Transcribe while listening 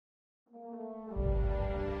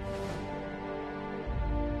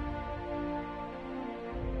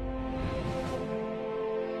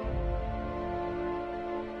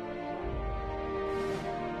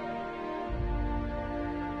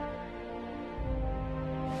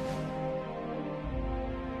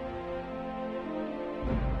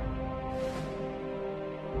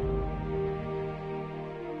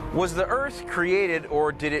Was the Earth created,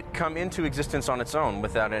 or did it come into existence on its own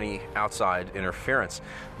without any outside interference?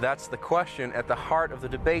 That's the question at the heart of the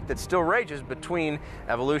debate that still rages between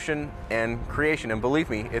evolution and creation. And believe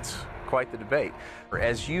me, it's quite the debate.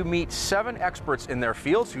 As you meet 7 experts in their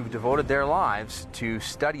fields who've devoted their lives to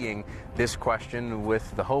studying this question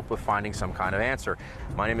with the hope of finding some kind of answer.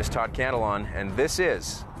 My name is Todd Cantelon, and this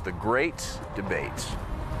is The Great Debate.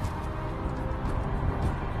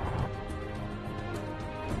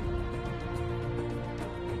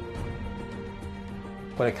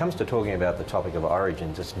 When it comes to talking about the topic of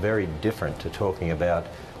origins, it's very different to talking about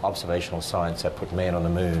observational science that put man on the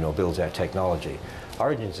moon or builds our technology.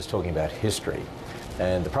 Origins is talking about history.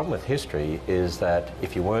 And the problem with history is that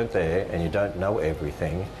if you weren't there and you don't know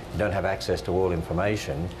everything, you don't have access to all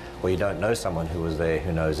information, or you don't know someone who was there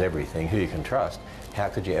who knows everything, who you can trust, how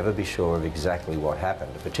could you ever be sure of exactly what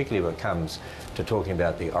happened, particularly when it comes to talking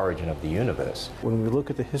about the origin of the universe? When we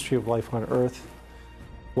look at the history of life on Earth,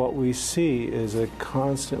 what we see is a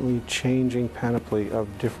constantly changing panoply of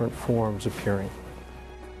different forms appearing.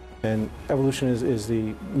 And evolution is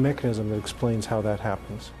the mechanism that explains how that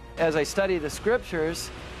happens. As I study the scriptures,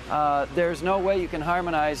 there's no way you can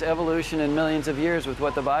harmonize evolution in millions of years with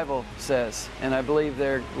what the Bible says. And I believe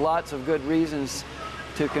there are lots of good reasons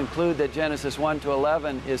to conclude that Genesis 1 to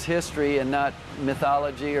 11 is history and not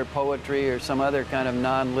mythology or poetry or some other kind of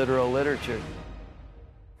non-literal literature.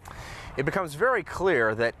 It becomes very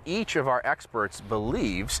clear that each of our experts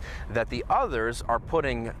believes that the others are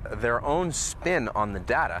putting their own spin on the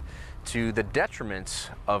data to the detriment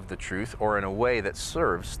of the truth, or in a way that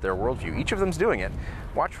serves their worldview. Each of them's doing it.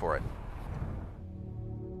 Watch for it.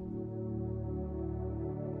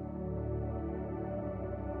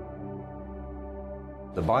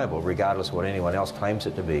 The Bible, regardless of what anyone else claims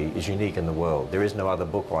it to be, is unique in the world. There is no other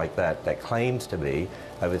book like that that claims to be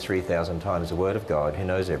over 3,000 times the Word of God, who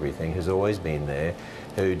knows everything, who's always been there,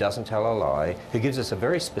 who doesn't tell a lie, who gives us a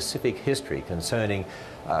very specific history concerning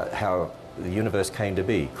how the universe came to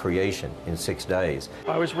be, creation in 6 days.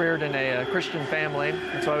 I was reared in a Christian family,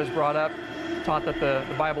 and so I was brought up, taught that the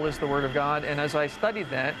Bible is the Word of God, and as I studied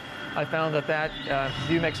that, I found that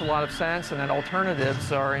view makes a lot of sense, and that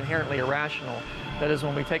alternatives are inherently irrational. That is,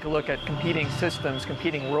 when we take a look at competing systems,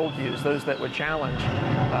 competing worldviews, those that would challenge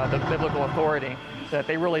the biblical authority, that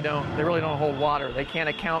they really don't hold water. They can't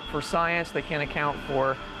account for science, they can't account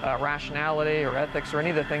for rationality or ethics or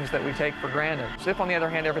any of the things that we take for granted. So if, on the other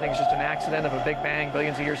hand, everything's just an accident of a Big Bang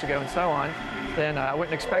billions of years ago and so on, then I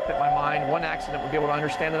wouldn't expect that my mind, one accident, would be able to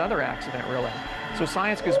understand another accident, really. So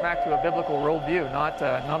science goes back to a biblical worldview, not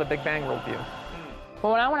a Big Bang worldview.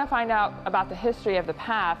 But when I want to find out about the history of the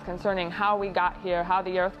past concerning how we got here, how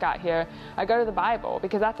the earth got here, I go to the Bible,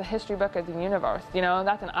 because that's a history book of the universe. You know,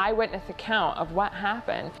 that's an eyewitness account of what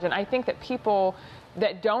happened. And I think that people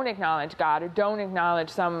that don't acknowledge God or don't acknowledge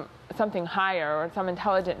something higher or some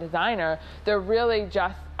intelligent designer, they're really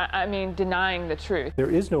just, denying the truth. There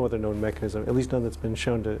is no other known mechanism, at least none that's been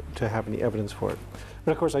shown to have any evidence for it.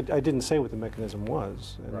 But of course, I didn't say what the mechanism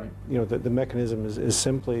was. And, right. You know, the mechanism is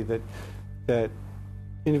simply that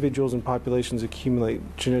individuals and populations accumulate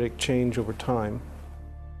genetic change over time,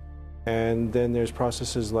 and then there's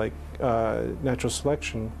processes like natural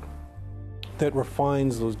selection that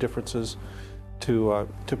refines those differences to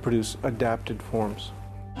produce adapted forms.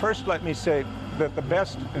 First, let me say that the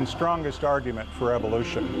best and strongest argument for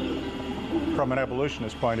evolution, from an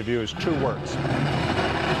evolutionist point of view, is 2 words.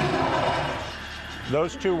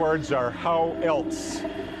 Those 2 words are how else.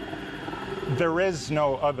 There is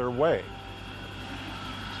no other way.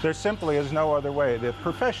 There simply is no other way. The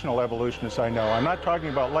professional evolutionists I know, I'm not talking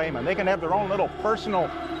about laymen, they can have their own little personal,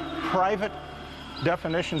 private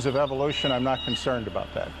definitions of evolution. I'm not concerned about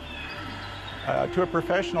that. To a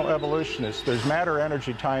professional evolutionist, there's matter,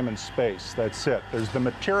 energy, time, and space. That's it. There's the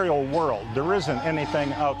material world. There isn't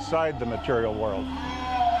anything outside the material world.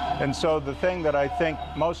 And so the thing that I think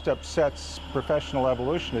most upsets professional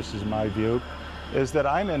evolutionists, in my view, is that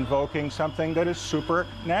I'm invoking something that is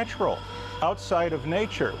supernatural, outside of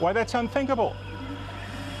nature. Why, that's unthinkable.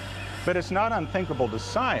 But it's not unthinkable to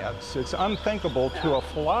science. It's unthinkable to a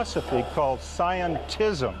philosophy called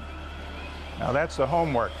scientism. Now, that's the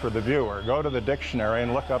homework for the viewer. Go to the dictionary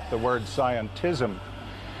and look up the word scientism.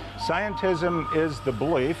 Scientism is the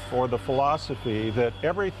belief or the philosophy that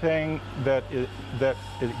everything that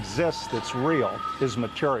exists that's real is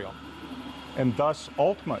material, and thus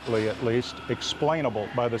ultimately, at least, explainable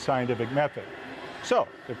by the scientific method. So,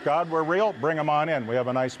 if God were real, bring him on in. We have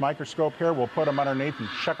a nice microscope here. We'll put him underneath and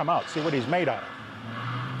check him out, see what he's made out of.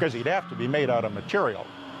 Because he'd have to be made out of material,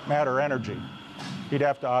 matter, energy. He'd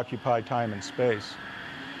have to occupy time and space.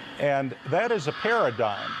 And that is a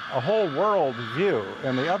paradigm, a whole world view,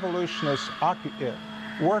 and the evolutionist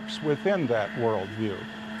works within that world view,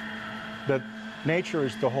 that nature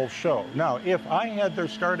is the whole show. Now, if I had their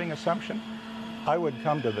starting assumption, I would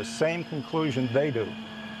come to the same conclusion they do.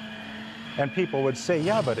 And people would say,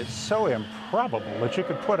 yeah, but it's so improbable that you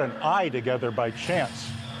could put an eye together by chance.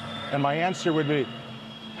 And my answer would be,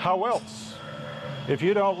 how else? If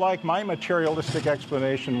you don't like my materialistic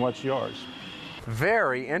explanation, what's yours?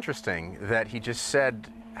 Very interesting that he just said,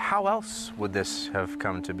 how else would this have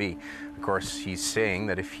come to be? Of course, he's saying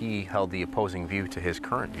that if he held the opposing view to his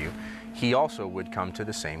current view, he also would come to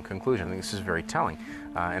the same conclusion. I think this is very telling.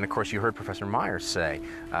 And of course, you heard Professor Myers say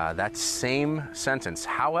that same sentence,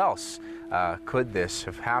 how else could this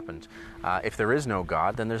have happened? If there is no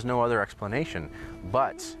God, then there's no other explanation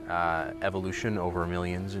but evolution over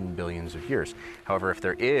millions and billions of years. However, if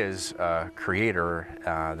there is a creator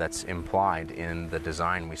that's implied in the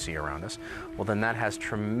design we see around us, well, then that has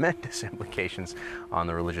tremendous implications on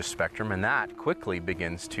the religious spectrum, and that quickly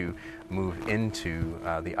begins to move into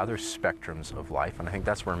the other spectrums of life, and I think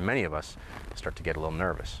that's where many of us start to get a little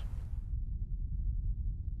nervous.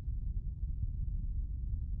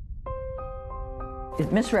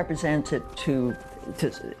 It misrepresents it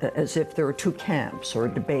as if there were two camps or a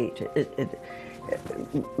debate.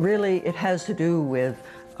 Really, it has to do with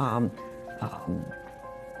the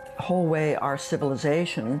whole way our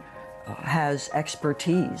civilization has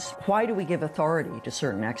expertise. Why do we give authority to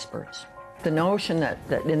certain experts? The notion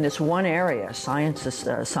that in this one area, science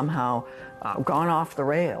has somehow gone off the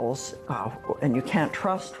rails, and you can't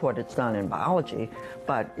trust what it's done in biology,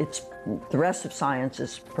 but the rest of science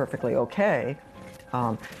is perfectly okay.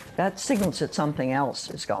 That signals that something else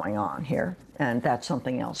is going on here, and that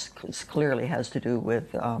something else clearly has to do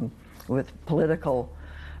with political,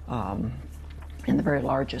 in the very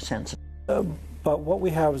largest sense. But what we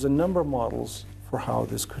have is a number of models for how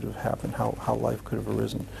this could have happened, how life could have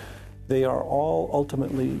arisen. They are all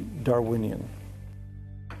ultimately Darwinian,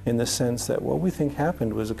 in the sense that what we think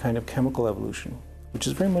happened was a kind of chemical evolution, which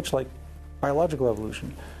is very much like biological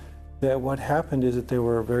evolution. That what happened is that there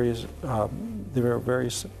were various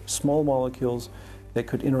small molecules that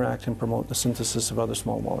could interact and promote the synthesis of other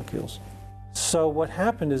small molecules. So what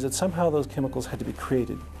happened is that somehow those chemicals had to be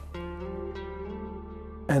created.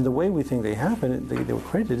 And the way we think they happened, they were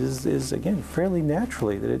created, is again, fairly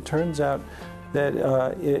naturally. That it turns out that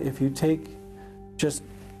if you take just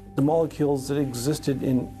the molecules that existed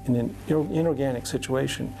in an inorganic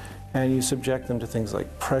situation and you subject them to things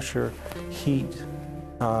like pressure, heat,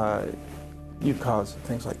 you cause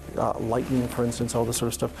things like lightning, for instance, all this sort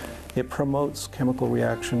of stuff. It promotes chemical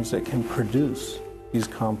reactions that can produce these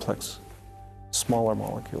complex, smaller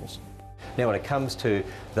molecules. Now, when it comes to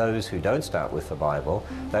those who don't start with the Bible,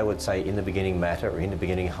 they would say in the beginning matter or in the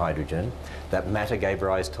beginning hydrogen, that matter gave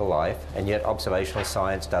rise to life, and yet observational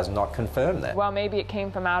science does not confirm that. Well, maybe it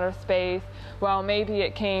came from outer space. Well,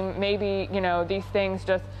 maybe these things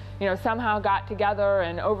just, somehow got together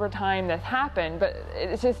and over time this happened, but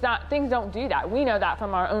it's just not, things don't do that. We know that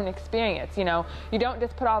from our own experience, You don't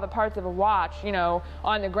just put all the parts of a watch,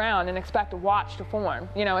 on the ground and expect a watch to form.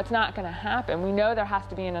 It's not going to happen. We know there has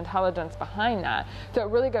to be an intelligence behind that. So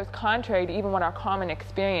it really goes contrary to even what our common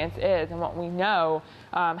experience is and what we know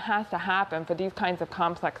has to happen for these kinds of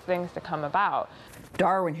complex things to come about.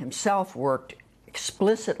 Darwin himself worked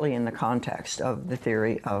explicitly in the context of the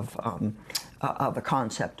theory of the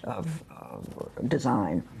concept of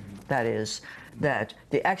design. That is, that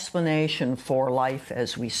the explanation for life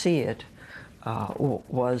as we see it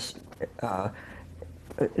was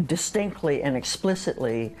distinctly and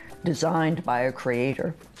explicitly designed by a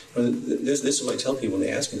creator. This is what I tell people when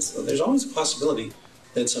they ask me. There's always a possibility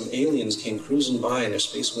that some aliens came cruising by in their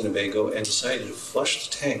space Winnebago and decided to flush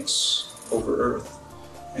the tanks over Earth.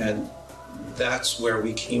 And that's where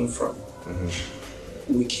we came from.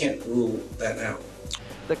 Mm-hmm. We can't rule that out.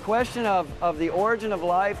 The question of the origin of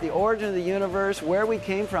life, the origin of the universe, where we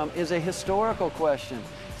came from, is a historical question.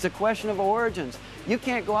 It's a question of origins. You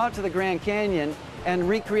can't go out to the Grand Canyon and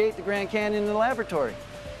recreate the Grand Canyon in the laboratory.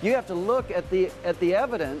 You have to look at the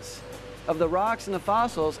evidence of the rocks and the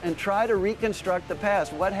fossils and try to reconstruct the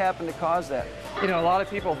past. What happened to cause that? A lot of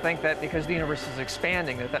people think that because the universe is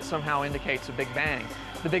expanding, that somehow indicates a Big Bang.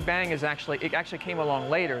 The Big Bang is actually came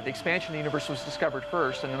along later. The expansion of the universe was discovered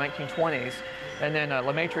first in the 1920s, and then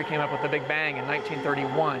Lemaitre came up with the Big Bang in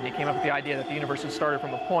 1931. He came up with the idea that the universe had started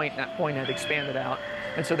from a point, and that point had expanded out.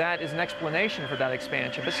 And so that is an explanation for that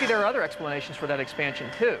expansion. But see, there are other explanations for that expansion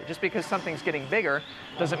too. Just because something's getting bigger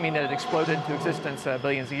doesn't mean that it exploded into existence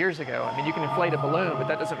billions of years ago. I mean, you can inflate a balloon, but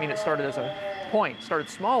that doesn't mean it started as a point. It started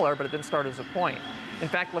smaller, but it didn't start as a point. In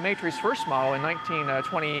fact, Lemaitre's first model in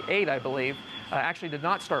 1928, I believe, actually did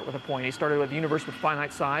not start with a point. He started with the universe with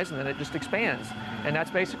finite size, and then it just expands. And that's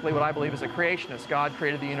basically what I believe is a creationist. God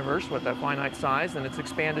created the universe with a finite size, and it's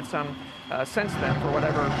expanded some since then for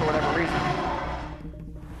whatever reason.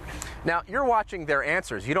 Now, you're watching their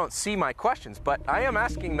answers. You don't see my questions, but I am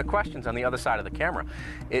asking the questions on the other side of the camera.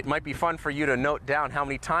 It might be fun for you to note down how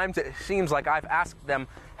many times it seems like I've asked them,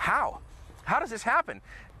 how? How does this happen?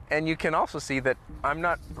 And you can also see that I'm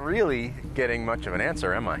not really getting much of an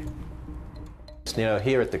answer, am I? You know,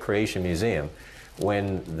 here at the Creation Museum,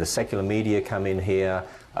 when the secular media come in here,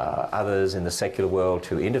 others in the secular world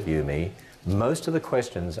to interview me, most of the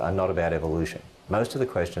questions are not about evolution. Most of the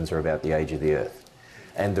questions are about the age of the Earth.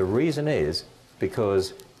 And the reason is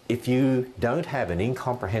because if you don't have an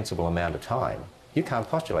incomprehensible amount of time, you can't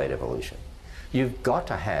postulate evolution. You've got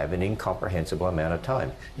to have an incomprehensible amount of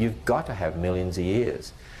time. You've got to have millions of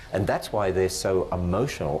years. And that's why they're so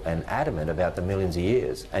emotional and adamant about the millions of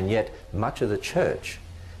years. And yet much of the church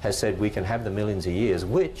has said we can have the millions of years,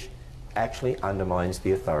 which actually undermines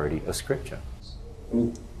the authority of Scripture. I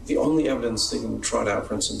mean, the only evidence that you can trot out,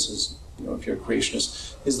 for instance, is, if you're a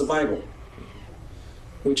creationist, is the Bible,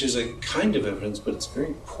 which is a kind of evidence, but it's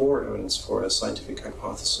very poor evidence for a scientific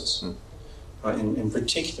hypothesis. In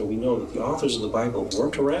particular, we know that the authors of the Bible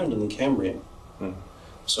weren't around in the Cambrian.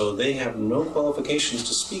 So they have no qualifications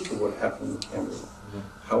to speak of what happened in the Cambrian.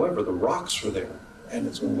 However, the rocks were there, and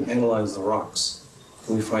it's when we analyze the rocks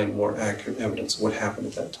that we find more accurate evidence of what happened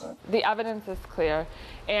at that time. The evidence is clear,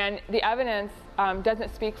 and the evidence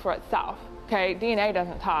doesn't speak for itself. Okay, DNA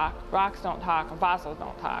doesn't talk, rocks don't talk, and fossils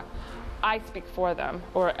don't talk. I speak for them,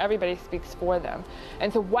 or everybody speaks for them.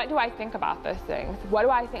 And so what do I think about those things? What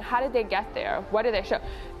do I think? How did they get there? What do they show?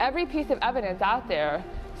 Every piece of evidence out there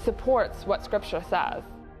supports what Scripture says.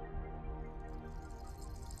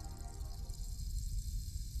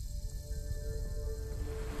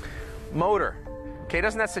 Motor. Okay,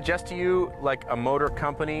 doesn't that suggest to you like a motor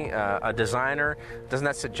company, a designer? Doesn't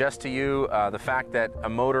that suggest to you the fact that a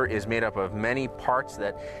motor is made up of many parts,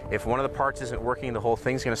 that if one of the parts isn't working, the whole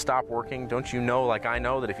thing's going to stop working? Don't you know, like I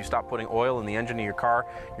know, that if you stop putting oil in the engine of your car,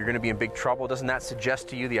 you're going to be in big trouble? Doesn't that suggest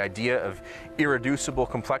to you the idea of irreducible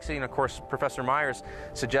complexity? And of course, Professor Myers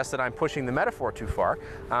suggests that I'm pushing the metaphor too far,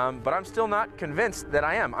 but I'm still not convinced that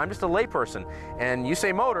I am. I'm just a layperson, and you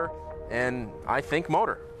say motor, and I think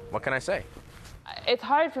motor. What can I say? It's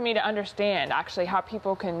hard for me to understand, actually, how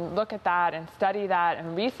people can look at that and study that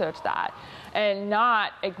and research that and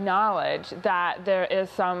not acknowledge that there is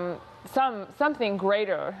something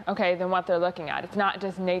greater, okay, than what they're looking at. It's not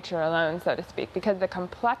just nature alone, so to speak, because the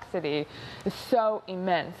complexity is so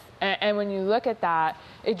immense. And when you look at that,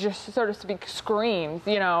 it just, so to speak, screams,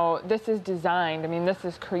 this is designed. I mean, this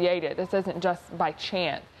is created. This isn't just by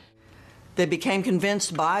chance. They became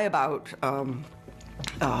convinced by about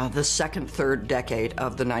the second, third decade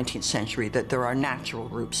of the 19th century that there are natural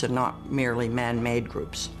groups and not merely man-made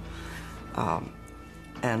groups.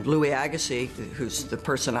 And Louis Agassiz, who's the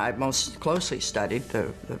person I most closely studied,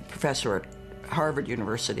 the professor at Harvard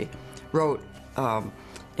University, wrote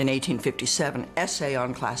in 1857 Essay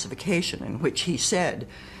on Classification, in which he said,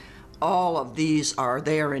 all of these are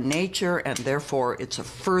there in nature, and therefore it's a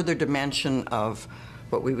further dimension of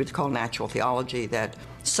what we would call natural theology, that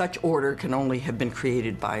such order can only have been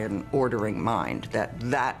created by an ordering mind,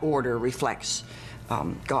 that order reflects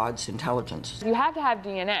God's intelligence. You have to have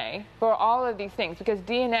DNA for all of these things, because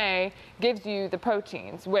DNA gives you the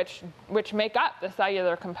proteins which make up the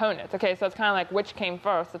cellular components. Okay, so it's kind of like which came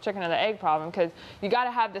first, the chicken or the egg problem, because you got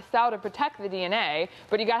to have the cell to protect the DNA,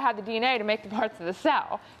 but you got to have the DNA to make the parts of the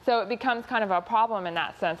cell. So it becomes kind of a problem in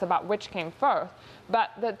that sense about which came first.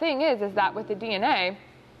 But the thing is that with the DNA,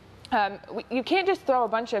 you can't just throw a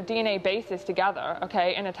bunch of DNA bases together,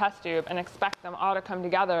 okay, in a test tube and expect them all to come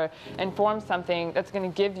together and form something that's going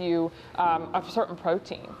to give you a certain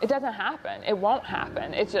protein. It doesn't happen. It won't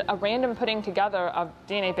happen. It's a random putting together of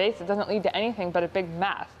DNA bases. It doesn't lead to anything but a big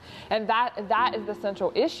mess. And that is the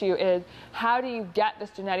central issue, is how do you get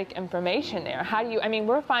this genetic information there? How do you, I mean,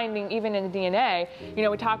 we're finding even in the DNA,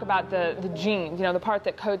 we talk about the genes, the part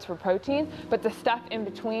that codes for proteins, but the stuff in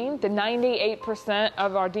between, the 98%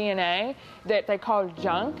 of our DNA that they call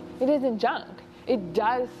junk, it isn't junk. It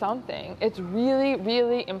does something. It's really,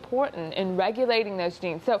 really important in regulating those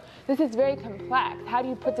genes. So this is very complex. How do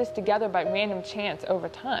you put this together by random chance over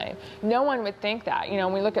time? No one would think that.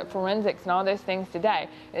 When we look at forensics and all those things today,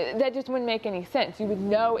 that just wouldn't make any sense. You would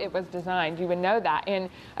know it was designed. You would know that. And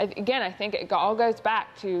again, I think it all goes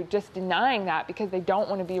back to just denying that because they don't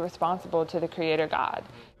want to be responsible to the Creator God.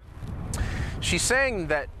 She's saying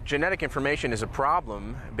that genetic information is a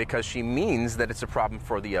problem because she means that it's a problem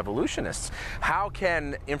for the evolutionists. How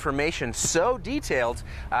can information so detailed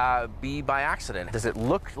be by accident? Does it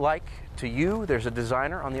look like to you there's a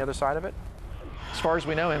designer on the other side of it? As far as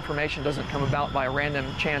we know, information doesn't come about by a random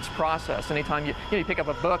chance process. Anytime you pick up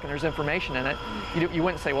a book and there's information in it, you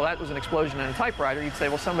wouldn't say, well, that was an explosion in a typewriter. You'd say,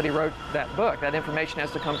 well, somebody wrote that book. That information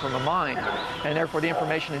has to come from a mind, and therefore the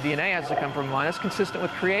information in DNA has to come from a mind. That's consistent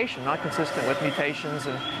with creation, not consistent with mutations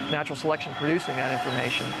and natural selection producing that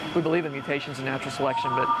information. We believe in mutations and natural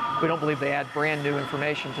selection, but we don't believe they add brand new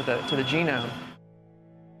information to the genome.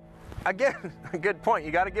 Again, a good point.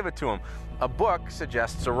 You got to give it to him. A book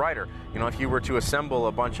suggests a writer. You know, if you were to assemble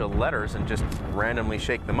a bunch of letters and just randomly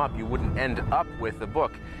shake them up, you wouldn't end up with a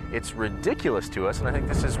book. It's ridiculous to us, and I think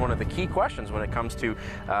this is one of the key questions when it comes to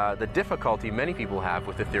the difficulty many people have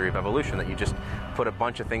with the theory of evolution, that you just put a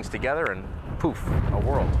bunch of things together and poof, a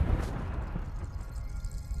world.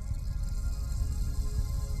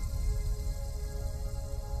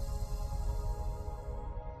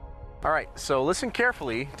 All right, so listen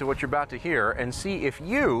carefully to what you're about to hear and see if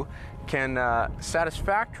you can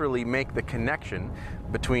satisfactorily make the connection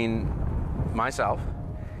between myself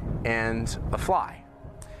and a fly.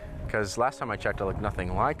 Because last time I checked, I looked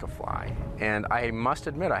nothing like a fly. And I must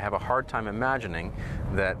admit, I have a hard time imagining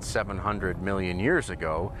that 700 million years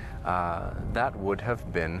ago, that would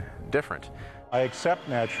have been different. I accept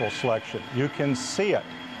natural selection. You can see it.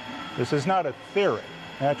 This is not a theory.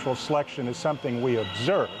 Natural selection is something we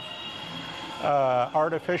observe.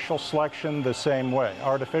 Artificial selection the same way.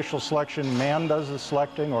 Artificial selection, man does the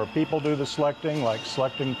selecting, or people do the selecting, like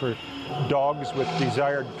selecting for dogs with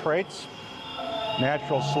desired traits.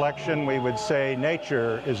 Natural selection, we would say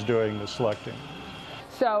nature is doing the selecting.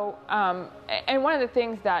 So, and one of the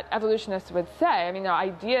things that evolutionists would say, I mean, the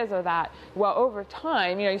ideas are that, well, over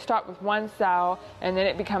time, you start with one cell and then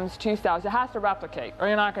it becomes two cells. It has to replicate or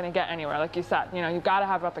you're not going to get anywhere, like you said. You've got to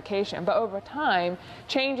have replication. But over time,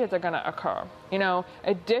 changes are going to occur.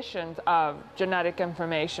 Additions of genetic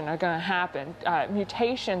information are going to happen.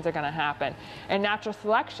 Mutations are going to happen. And natural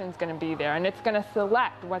selection is going to be there. And it's going to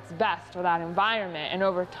select what's best for that environment. And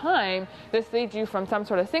over time, this leads you from some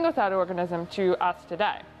sort of single-celled organism to us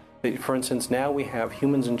today. For instance, now we have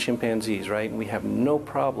humans and chimpanzees, right? And we have no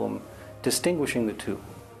problem distinguishing the two,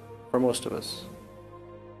 for most of us.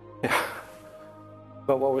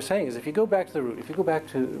 But what we're saying is, if you go back to the root, if you go back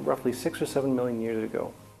to roughly 6 or 7 million years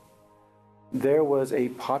ago, there was a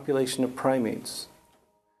population of primates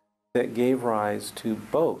that gave rise to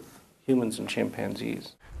both humans and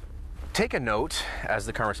chimpanzees. Take a note, as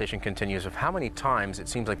the conversation continues, of how many times it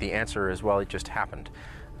seems like the answer is, well, it just happened.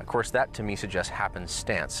 Of course, that to me suggests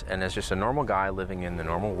happenstance. And as just a normal guy living in the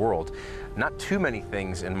normal world, not too many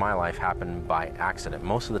things in my life happen by accident.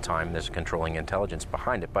 Most of the time, there's a controlling intelligence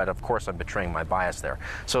behind it. But of course, I'm betraying my bias there.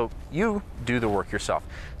 So you do the work yourself.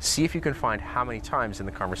 See if you can find how many times in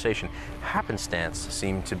the conversation happenstance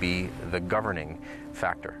seemed to be the governing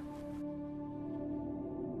factor.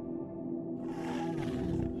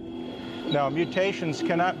 Now, mutations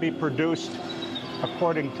cannot be produced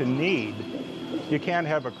according to need. You can't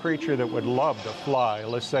have a creature that would love to fly.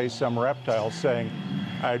 Let's say some reptile saying,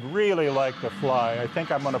 I'd really like to fly. I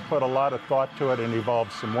think I'm going to put a lot of thought to it and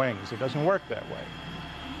evolve some wings. It doesn't work that way.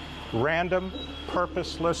 Random,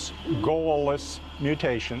 purposeless, goalless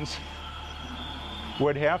mutations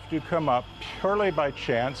would have to come up purely by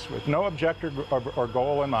chance, with no objective or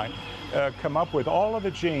goal in mind, come up with all of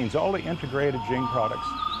the genes, all the integrated gene products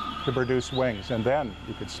to produce wings, and then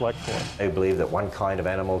you could select for it. They believe that one kind of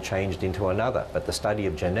animal changed into another, but the study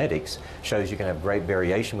of genetics shows you can have great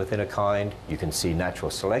variation within a kind, you can see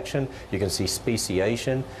natural selection, you can see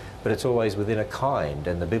speciation, but it's always within a kind,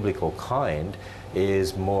 and the biblical kind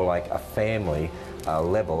is more like a family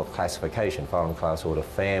level of classification, phylum, class, order,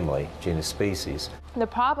 family, genus, species. The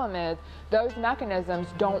problem is those mechanisms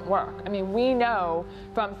don't work. I mean, we know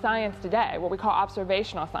from science today, what we call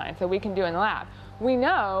observational science, that we can do in the lab. We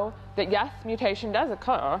know that, yes, mutation does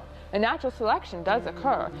occur, and natural selection does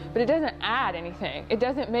occur, but it doesn't add anything. It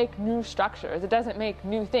doesn't make new structures. It doesn't make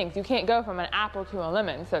new things. You can't go from an apple to a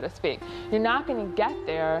lemon, so to speak. You're not going to get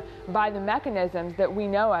there by the mechanisms that we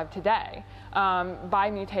know of today,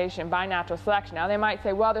 by mutation, by natural selection. Now, they might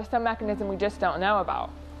say, well, there's some mechanism we just don't know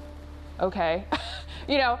about. Okay.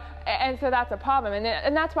 And so that's a problem,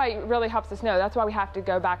 and that's why it really helps us know. That's why we have to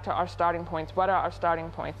go back to our starting points. What are our starting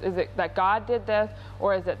points? Is it that God did this,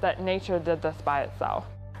 or is it that nature did this by itself?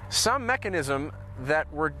 Some mechanism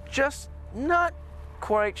that we're just not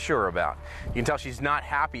quite sure about. You can tell she's not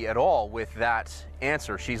happy at all with that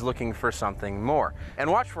answer. She's looking for something more.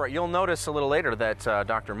 And watch for it. You'll notice a little later that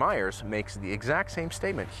Dr. Myers makes the exact same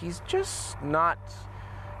statement. He's just not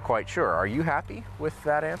quite sure. Are you happy with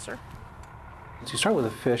that answer? So you start with a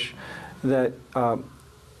fish that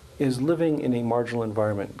is living in a marginal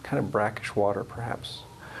environment, kind of brackish water perhaps,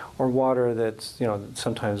 or water that's, that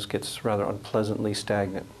sometimes gets rather unpleasantly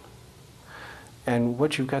stagnant. And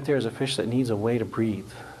what you've got there is a fish that needs a way to breathe.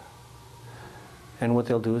 And what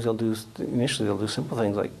they'll do is initially they'll do simple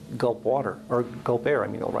things like gulp water, or gulp air. I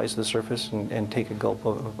mean, they'll rise to the surface and take a gulp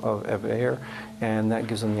of air, and that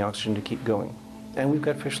gives them the oxygen to keep going. And we've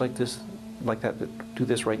got fish like that do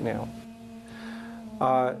this right now.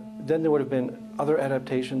 Then there would have been other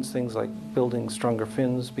adaptations, things like building stronger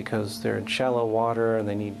fins because they're in shallow water and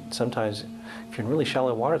they need, sometimes if you're in really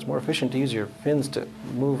shallow water, it's more efficient to use your fins to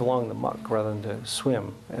move along the muck rather than to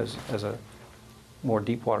swim as a more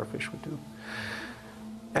deep water fish would do.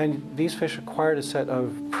 And these fish acquired a set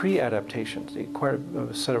of pre-adaptations. They acquired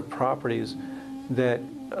a set of properties that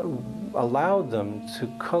allowed them to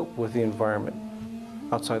cope with the environment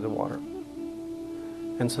outside the water.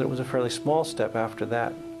 And so it was a fairly small step after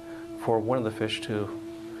that for one of the fish to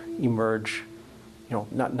emerge,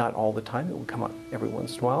 not all the time. It would come out every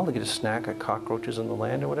once in a while to get a snack of cockroaches on the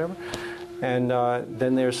land or whatever. And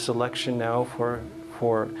then there's selection now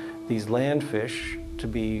for these land fish to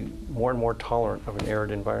be more and more tolerant of an arid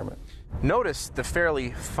environment. Notice the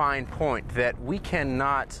fairly fine point that we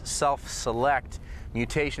cannot self-select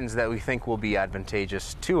mutations that we think will be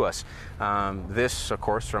advantageous to us. This, of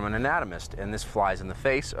course, from an anatomist, and this flies in the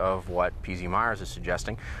face of what P.Z. Myers is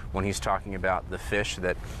suggesting when he's talking about the fish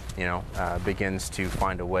that, begins to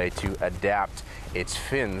find a way to adapt its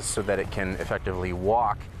fins so that it can effectively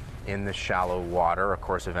walk in the shallow water, of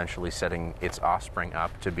course, eventually setting its offspring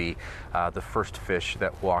up to be the first fish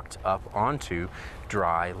that walked up onto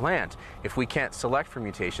dry land. If we can't select for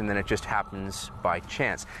mutation, then it just happens by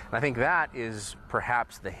chance. And I think that is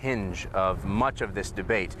perhaps the hinge of much of this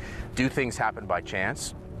debate. Do things happen by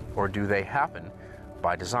chance, or do they happen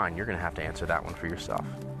by design? You're going to have to answer that one for yourself.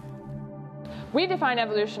 We define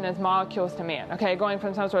evolution as molecules to man, okay, going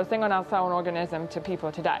from some sort of single-cell organism to people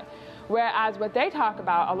today. Whereas what they talk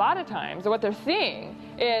about a lot of times, or what they're seeing,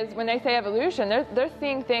 is when they say evolution, they're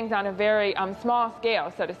seeing things on a very small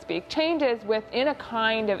scale, so to speak, changes within a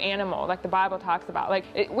kind of animal, like the Bible talks about.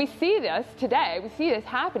 We see this today, we see this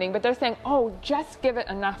happening, but they're saying, oh, just give it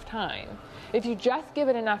enough time. If you just give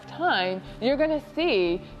it enough time, you're going to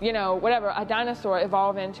see, a dinosaur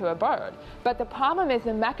evolve into a bird. But the problem is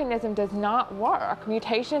the mechanism does not work.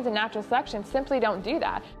 Mutations and natural selection simply don't do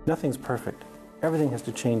that. Nothing's perfect. Everything has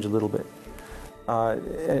to change a little bit.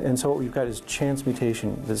 And so what we've got is chance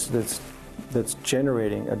mutation that's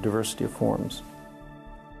generating a diversity of forms.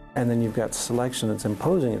 And then you've got selection that's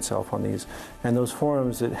imposing itself on these. And those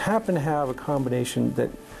forms that happen to have a combination that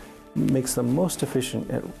makes them most efficient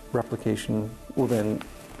at replication will then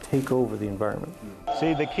take over the environment.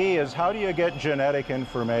 See, the key is, how do you get genetic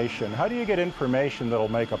information? How do you get information that'll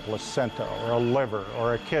make a placenta or a liver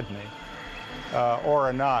or a kidney or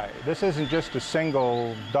an eye? This isn't just a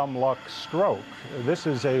single dumb luck stroke. This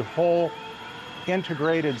is a whole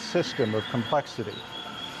integrated system of complexity.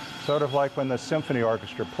 Sort of like when the symphony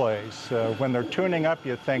orchestra plays. When they're tuning up,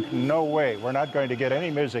 you think, no way, we're not going to get any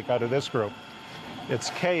music out of this group.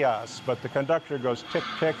 It's chaos, but the conductor goes tick,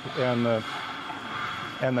 tick, and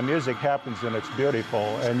the music happens and it's beautiful.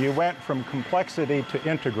 And you went from complexity to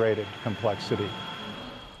integrated complexity.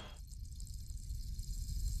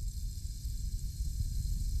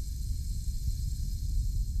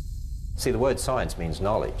 See, the word science means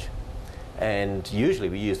knowledge. And usually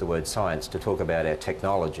we use the word science to talk about our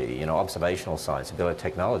technology, observational science, ability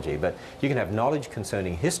technology. But you can have knowledge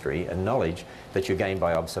concerning history and knowledge that you gain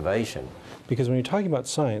by observation. Because when you're talking about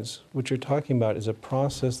science, what you're talking about is a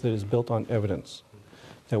process that is built on evidence.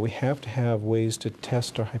 That we have to have ways to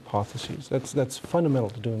test our hypotheses. That's fundamental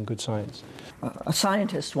to doing good science. A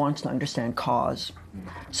scientist wants to understand cause,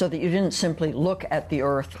 so that you didn't simply look at the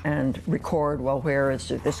Earth and record, well, where is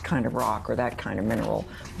this kind of rock or that kind of mineral,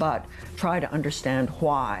 but try to understand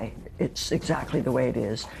why it's exactly the way it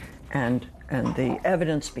is. And the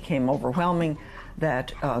evidence became overwhelming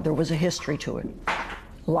that there was a history to it.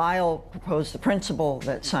 Lisle proposed the principle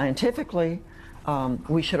that scientifically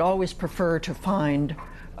we should always prefer to find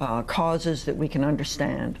causes that we can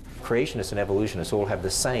understand. Creationists and evolutionists all have the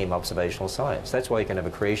same observational science. That's why you can have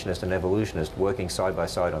a creationist and evolutionist working side by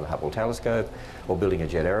side on the Hubble telescope, or building a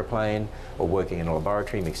jet aeroplane, or working in a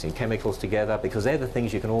laboratory mixing chemicals together, because they're the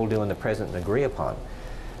things you can all do in the present and agree upon.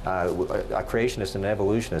 A creationist and an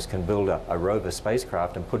evolutionist can build a rover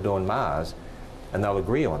spacecraft and put it on Mars, and they'll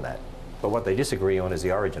agree on that. But what they disagree on is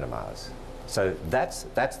the origin of Mars. So that's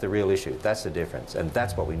the real issue. That's the difference, and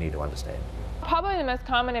that's what we need to understand. Probably the most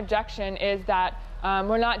common objection is that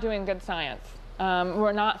we're not doing good science.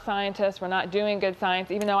 We're not scientists, we're not doing good science.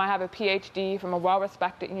 Even though I have a PhD from a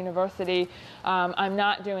well-respected university, I'm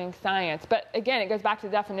not doing science. But again, it goes back to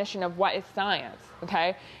the definition of what is science,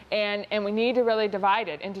 okay? And we need to really divide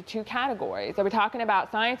it into two categories. Are we talking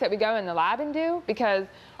about science that we go in the lab and do? Because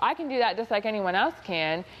I can do that just like anyone else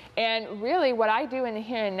can. And really what I do in the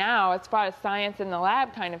here and now, as far as science in the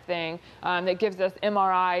lab kind of thing, that gives us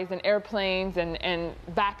MRIs and airplanes and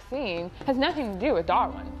vaccine, has nothing to do with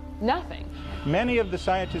Darwin. Nothing. Many of the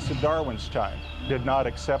scientists of Darwin's time did not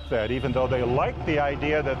accept that, even though they liked the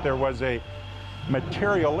idea that there was a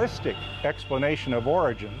materialistic explanation of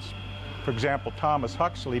origins. For example, Thomas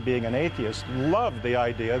Huxley, being an atheist, loved the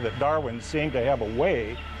idea that Darwin seemed to have a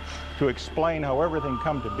way to explain how everything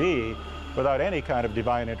come to be without any kind of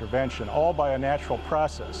divine intervention, all by a natural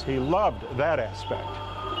process. He loved that aspect,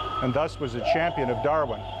 and thus was a champion of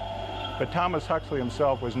Darwin. But Thomas Huxley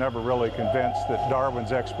himself was never really convinced that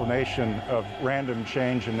Darwin's explanation of random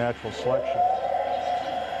change and natural selection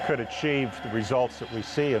could achieve the results that we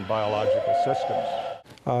see in biological systems.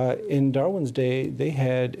 In Darwin's day, they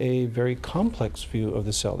had a very complex view of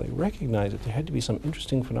the cell. They recognized that there had to be some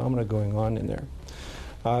interesting phenomena going on in there.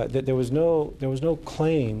 That there was no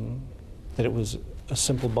claim that it was a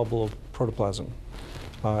simple bubble of protoplasm.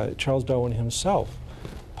 Charles Darwin himself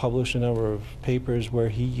published a number of papers where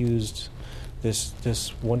he used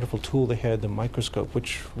this wonderful tool they had, the microscope,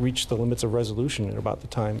 which reached the limits of resolution at about the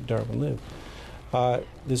time Darwin lived.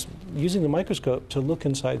 Using the microscope to look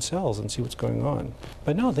inside cells and see what's going on.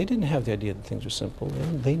 But no, they didn't have the idea that things were simple.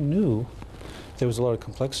 They knew there was a lot of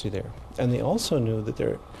complexity there. And they also knew that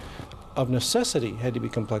there, of necessity, had to be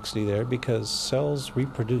complexity there because cells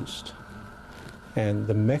reproduced. And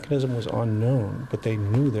the mechanism was unknown, but they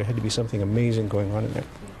knew there had to be something amazing going on in there.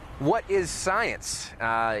 What is science?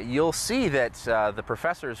 You'll see that the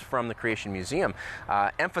professors from the Creation Museum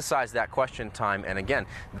emphasize that question time and again.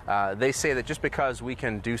 They say that just because we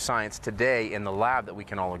can do science today in the lab that we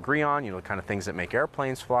can all agree on, you know, the kind of things that make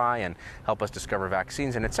airplanes fly and help us discover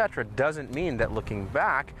vaccines and etc., doesn't mean that looking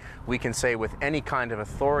back we can say with any kind of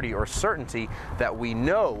authority or certainty that we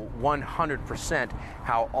know 100%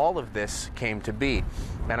 how all of this came to be.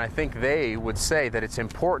 And I think they would say that it's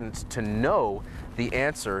important to know the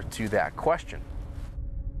answer to that question.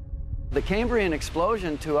 The Cambrian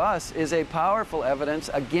explosion to us is a powerful evidence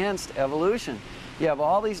against evolution. You have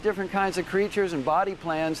all these different kinds of creatures and body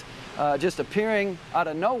plans just appearing out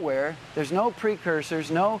of nowhere. There's no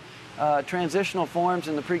precursors, no transitional forms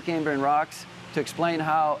in the Precambrian rocks to explain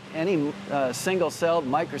how any single-celled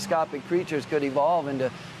microscopic creatures could evolve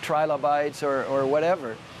into trilobites or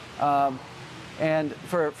whatever. And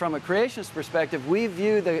from a creationist perspective, we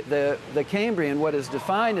view the Cambrian, what is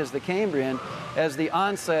defined as the Cambrian, as the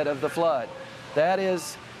onset of the flood. That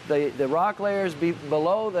is, the rock layers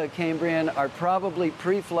below the Cambrian are probably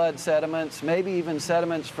pre-flood sediments, maybe even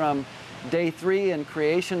sediments from day 3 in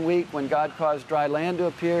creation week when God caused dry land to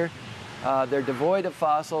appear. They're devoid of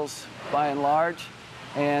fossils by and large.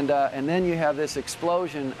 And then you have this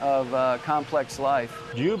explosion of complex life.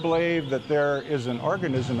 Do you believe that there is an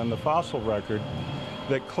organism in the fossil record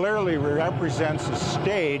that clearly represents a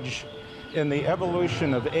stage in the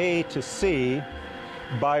evolution of A to C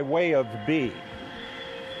by way of B?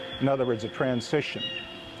 In other words, a transition.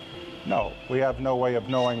 No, we have no way of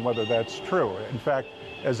knowing whether that's true. In fact,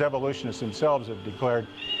 as evolutionists themselves have declared,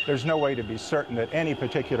 there's no way to be certain that any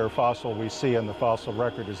particular fossil we see in the fossil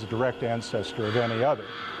record is a direct ancestor of any other.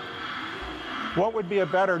 What would be a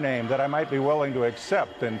better name that I might be willing to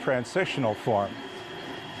accept than transitional form?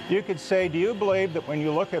 You could say, do you believe that when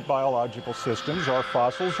you look at biological systems or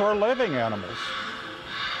fossils or living animals,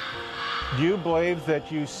 do you believe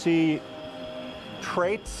that you see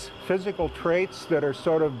traits, physical traits that are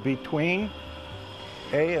sort of between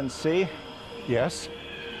A and C? Yes.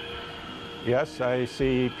 Yes, I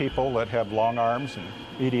see people that have long arms and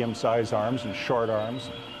medium-sized arms and short arms.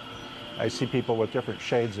 I see people with different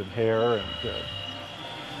shades of hair.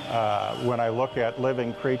 And when I look at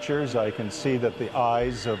living creatures, I can see that the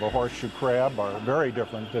eyes of a horseshoe crab are very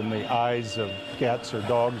different than the eyes of cats or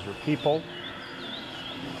dogs or people.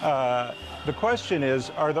 The question is,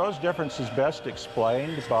 are those differences best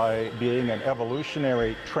explained by being an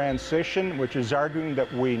evolutionary transition, which is arguing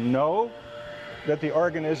that we know that the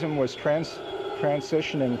organism was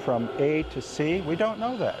transitioning from A to C? We don't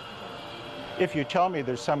know that. If you tell me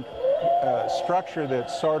there's some structure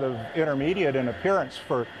that's sort of intermediate in appearance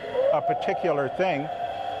for a particular thing,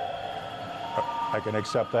 I can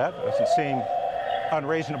accept that. It doesn't seem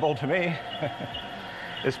unreasonable to me.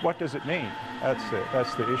 Is what does it mean?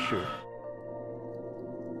 That's the issue.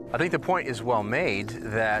 I think the point is well made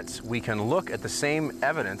that we can look at the same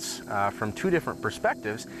evidence from two different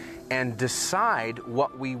perspectives and decide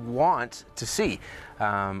what we want to see.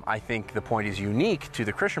 I think the point is unique to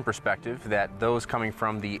the Christian perspective that those coming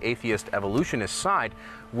from the atheist evolutionist side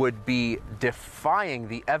would be defying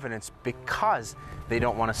the evidence because they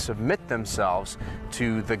don't want to submit themselves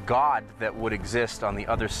to the God that would exist on the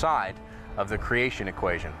other side of the creation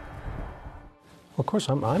equation. Of course,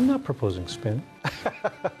 I'm not proposing spin.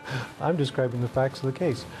 I'm describing the facts of the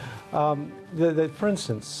case. For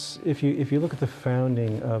instance, if you look at the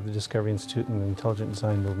founding of the Discovery Institute and the Intelligent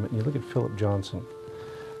Design Movement, and you look at Philip Johnson,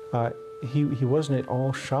 he wasn't at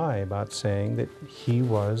all shy about saying that he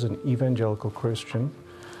was an evangelical Christian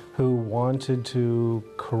who wanted to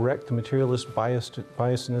correct the materialist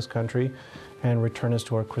bias in this country and return us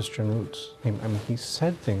to our Christian roots. I mean, he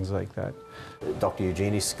said things like that. Dr.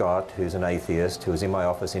 Eugenie Scott, who's an atheist, who was in my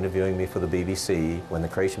office interviewing me for the BBC when the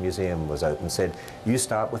Creation Museum was open, said, "You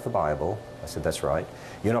start with the Bible." I said, "That's right.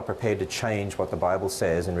 You're not prepared to change what the Bible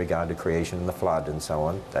says in regard to creation and the flood and so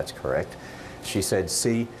on." That's correct. She said,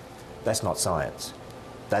 "See, that's not science.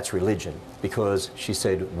 That's religion." Because she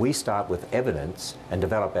said, we start with evidence and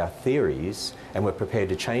develop our theories, and we're prepared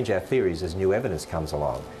to change our theories as new evidence comes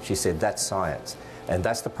along. She said, that's science. And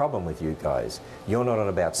that's the problem with you guys. You're not on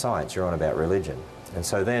about science, you're on about religion. And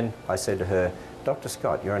so then I said to her, "Dr.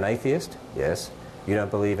 Scott, you're an atheist?" "Yes." "You don't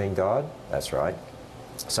believe in God?" "That's right."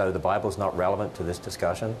 "So the Bible's not relevant to this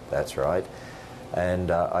discussion?" "That's right."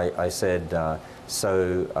 And I said, you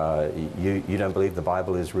don't believe the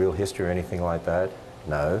Bible is real history or anything like that?"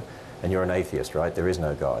 "No." "And you're an atheist, right? There is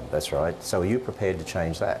no God." "That's right." "So are you prepared to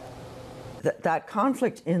change that?" That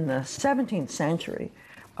conflict in the 17th century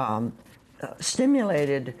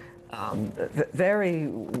stimulated very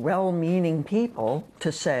well-meaning people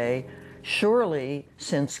to say, surely,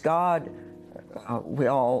 since God, we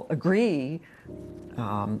all agree,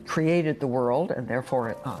 created the world, and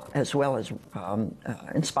therefore, as well as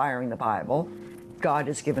inspiring the Bible, God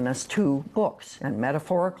has given us two books, and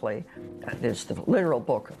metaphorically, there's the literal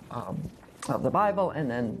book of the Bible, and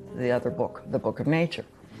then the other book, the book of nature.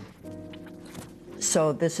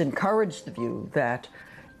 So this encouraged the view that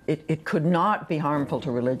it could not be harmful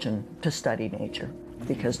to religion to study nature,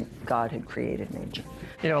 because God had created nature.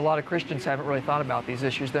 You know, a lot of Christians haven't really thought about these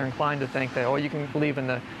issues. They're inclined to think that, oh, you can believe in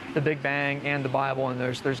the Big Bang and the Bible, and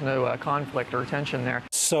there's no conflict or tension there.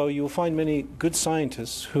 So you'll find many good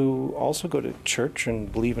scientists who also go to church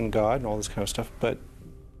and believe in God and all this kind of stuff, but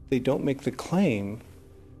they don't make the claim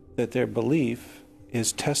that their belief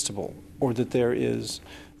is testable, or that there is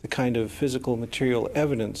the kind of physical material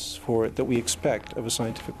evidence for it that we expect of a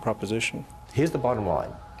scientific proposition. Here's the bottom line.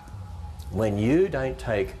 When you don't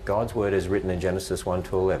take God's word as written in Genesis 1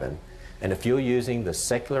 to 11, and if you're using the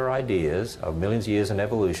secular ideas of millions of years in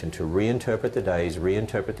evolution to reinterpret the days,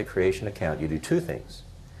 reinterpret the creation account, you do two things.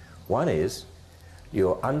 One is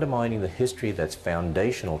you're undermining the history that's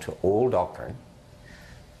foundational to all doctrine.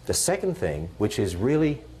 The second thing, which is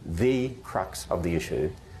really the crux of the issue,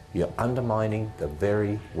 you're undermining the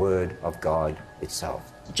very word of God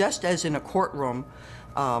itself. Just as in a courtroom,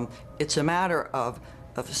 it's a matter of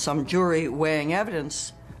some jury weighing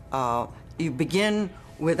evidence. You begin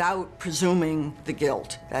without presuming the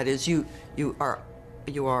guilt. That is, you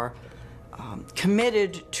are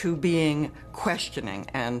committed to being questioning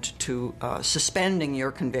and to suspending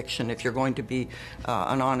your conviction if you're going to be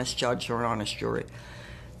an honest judge or an honest jury.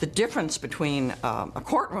 The difference between a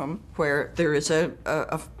courtroom where there is an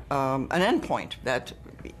endpoint, that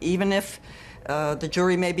even if the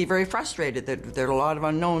jury may be very frustrated, that there are a lot of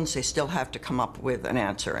unknowns, they still have to come up with an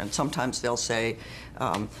answer. And sometimes they'll say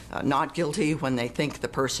not guilty when they think the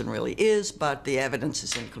person really is, but the evidence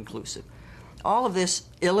is inconclusive. All of this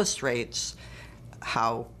illustrates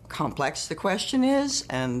how complex the question is,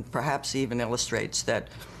 and perhaps even illustrates that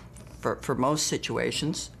for most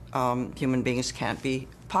situations, human beings can't be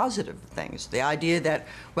positive things. The idea that,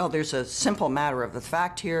 well, there's a simple matter of the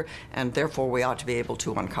fact here, and therefore we ought to be able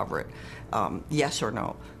to uncover it. Yes or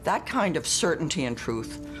no. That kind of certainty and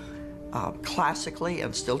truth, classically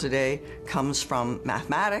and still today, comes from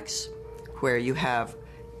mathematics, where you have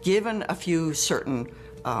given a few certain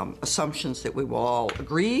assumptions that we will all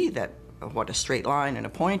agree that what a straight line and a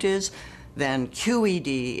point is, then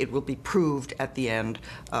QED, it will be proved at the end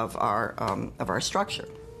of our structure.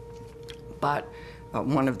 But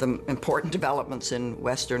one of the important developments in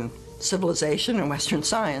Western civilization and Western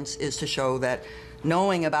science is to show that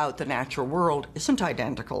knowing about the natural world isn't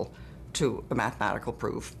identical to a mathematical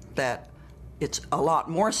proof, that it's a lot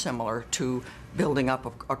more similar to building up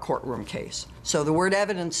a courtroom case. So the word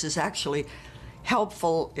evidence is actually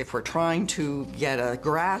helpful if we're trying to get a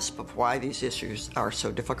grasp of why these issues are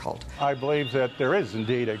so difficult. I believe that there is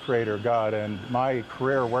indeed a creator God, and my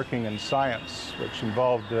career working in science, which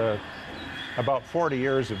involved about 40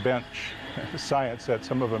 years of bench science at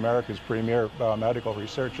some of America's premier medical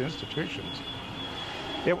research institutions,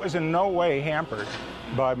 it was in no way hampered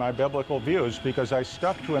by my biblical views, because I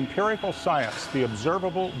stuck to empirical science, the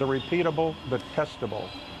observable, the repeatable, the testable.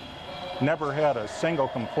 Never had a single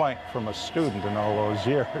complaint from a student in all those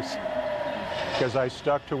years, because I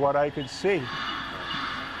stuck to what I could see.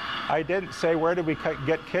 I didn't say, where do we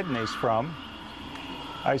get kidneys from?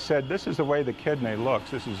 I said, this is the way the kidney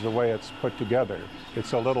looks. This is the way it's put together.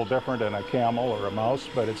 It's a little different in a camel or a mouse,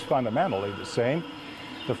 but it's fundamentally the same.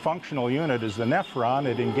 The functional unit is the nephron.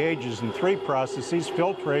 It engages in 3 processes: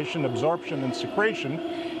 filtration, absorption, and secretion.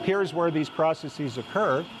 Here's where these processes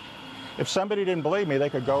occur. If somebody didn't believe me,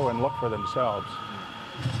 they could go and look for themselves.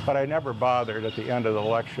 But I never bothered at the end of the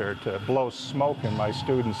lecture to blow smoke in my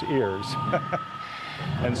students' ears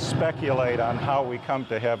and speculate on how we come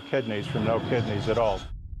to have kidneys from no kidneys at all.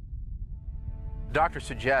 Doctor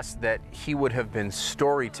suggests that he would have been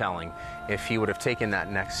storytelling if he would have taken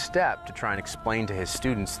that next step to try and explain to his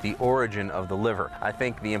students the origin of the liver. I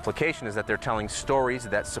think the implication is that they're telling stories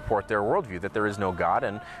that support their worldview, that there is no God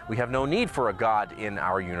and we have no need for a God in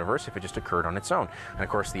our universe if it just occurred on its own. And of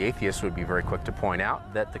course the atheists would be very quick to point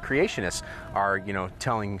out that the creationists are,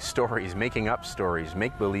 telling stories, making up stories,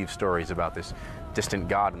 make-believe stories about this distant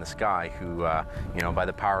God in the sky who, by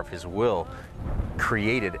the power of his will,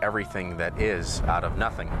 created everything that is out of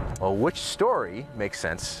nothing. Well, which story makes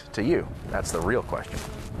sense to you? That's the real question.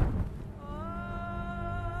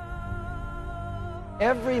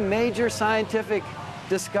 Every major scientific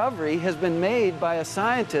discovery has been made by a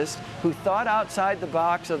scientist who thought outside the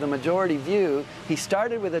box of the majority view. He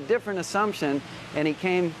started with a different assumption and he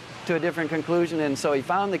came to a different conclusion, and so he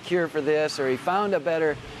found the cure for this, or he found a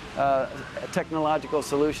better technological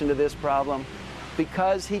solution to this problem,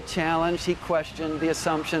 because he challenged, he questioned the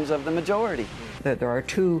assumptions of the majority. There are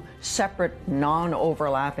 2 separate,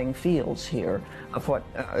 non-overlapping fields here of what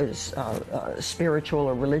is spiritual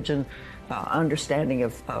or religion, understanding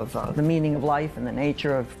of the meaning of life and the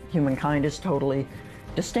nature of humankind is totally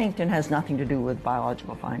distinct and has nothing to do with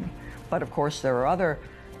biological finding. But of course there are other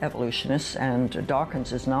evolutionists, and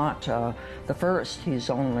Dawkins is not the first. He's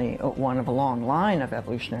only one of a long line of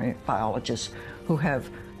evolutionary biologists who have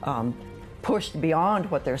pushed beyond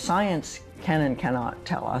what their science can and cannot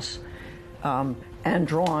tell us, and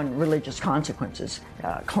drawn religious consequences,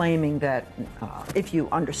 claiming that if you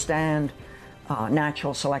understand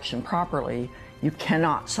natural selection properly, you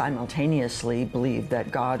cannot simultaneously believe that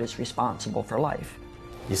God is responsible for life.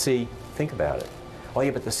 You see, think about it. Oh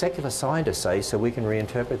yeah, but the secular scientists say, so we can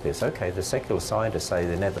reinterpret this. Okay, the secular scientists say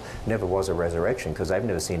there never was a resurrection because they've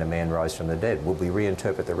never seen a man rise from the dead. Would we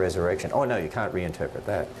reinterpret the resurrection? Oh no, you can't reinterpret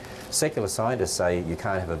that. Secular scientists say you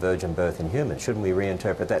can't have a virgin birth in humans. Shouldn't we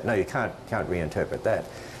reinterpret that? No, you can't reinterpret that.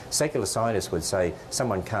 Secular scientists would say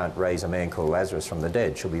someone can't raise a man called Lazarus from the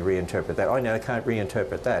dead. Should we reinterpret that? Oh no, I can't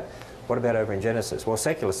reinterpret that. What about over in Genesis? Well,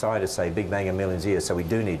 secular scientists say Big Bang in millions of years, so we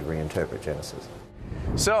do need to reinterpret Genesis.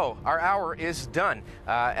 So, our hour is done.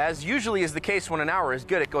 As usually is the case when an hour is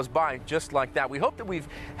good, it goes by just like that. We hope that we've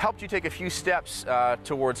helped you take a few steps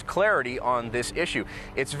towards clarity on this issue.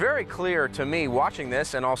 It's very clear to me watching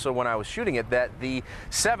this, and also when I was shooting it, that the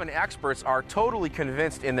 7 experts are totally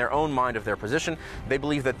convinced in their own mind of their position. They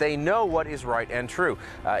believe that they know what is right and true.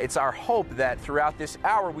 It's our hope that throughout this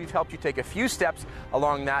hour we've helped you take a few steps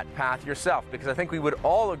along that path yourself, because I think we would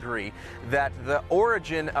all agree that the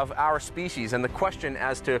origin of our species and the question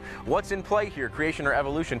as to what's in play here, creation or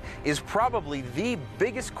evolution, is probably the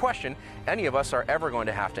biggest question any of us are ever going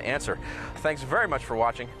to have to answer. Thanks very much for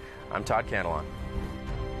watching. I'm Todd Cantelon.